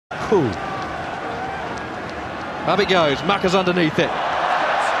Cool. Up it goes, Macca's underneath it.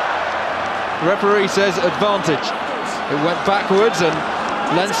 The referee says advantage. It went backwards and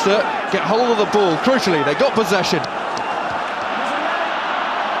Leinster get hold of the ball. Crucially, they got possession.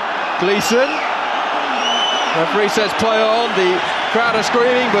 Gleeson. Referee says play on. The crowd are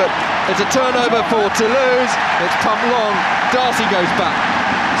screaming, but it's a turnover for Toulouse. It's pumped long. Darcy goes back.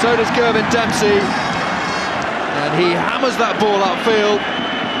 So does Gervin Dempsey. And he hammers that ball upfield.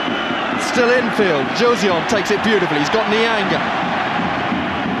 Still infield. Josion takes it beautifully. He's got Nyanga.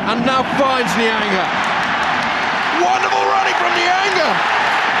 And now finds Nyanga. Wonderful running from Nyanga.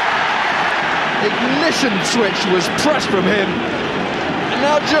 Ignition switch was pressed from him. And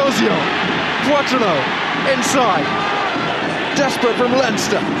now Josion. Poitrenaud inside. Desperate from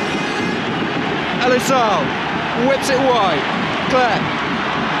Leinster. Elisal whips it wide. Claire.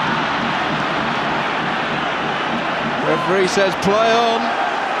 Referee says play on.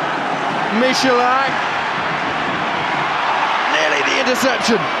 Michalak. Nearly the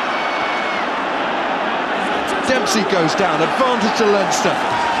interception. Dempsey goes down. Advantage to Leinster.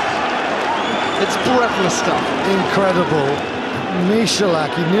 It's breathless stuff. Incredible.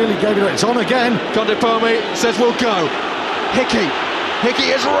 Michalak, he nearly gave it away. It's on again. Condepomi says we'll go. Hickie. Hickie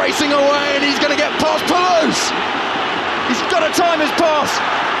is racing away and he's going to get past Toulouse. He's got to time his pass.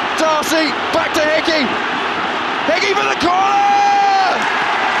 Darcy back to Hickie. Hickie for the corner!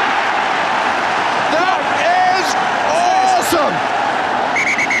 That is awesome!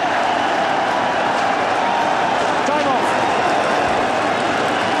 Time off.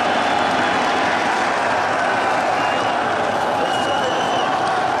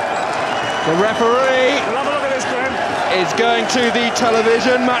 The referee We'll have a look at this, Graham. is going to the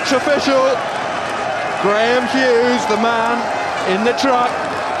television match official. Graham Hughes, the man in the truck,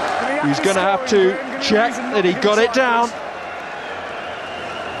 who's going to have to check that he got it down.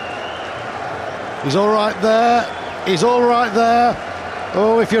 He's all right there. He's all right there.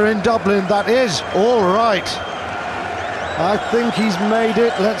 Oh, if you're in Dublin, that is all right. I think he's made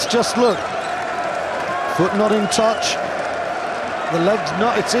it. Let's just look. Foot not in touch. The leg's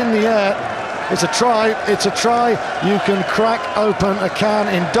not, it's in the air. It's a try, it's a try. You can crack open a can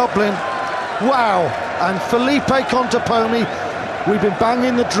in Dublin. Wow. And Felipe Contepomi, we've been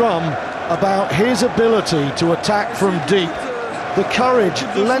banging the drum about his ability to attack from deep. The courage.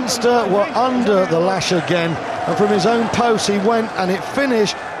 Leinster were under the lash again, and from his own post he went, and it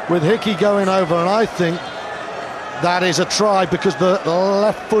finished with Hickie going over, and I think that is a try because the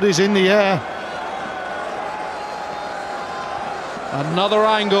left foot is in the air. Another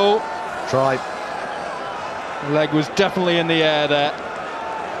angle. Try. The leg was definitely in the air there.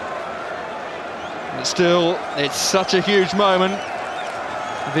 But still, it's such a huge moment.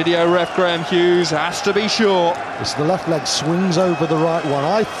 Video ref Graham Hughes has to be sure. It's the left leg swings over the right one.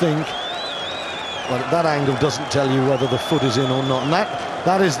 I think, well, that angle doesn't tell you whether the foot is in or not, and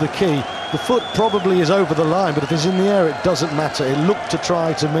that is the key. The foot probably is over the line, but if it's in the air, it doesn't matter. It looked to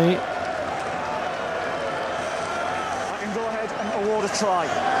try to me. I can go ahead and award a try.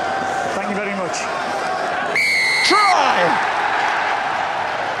 Thank you very much. Try!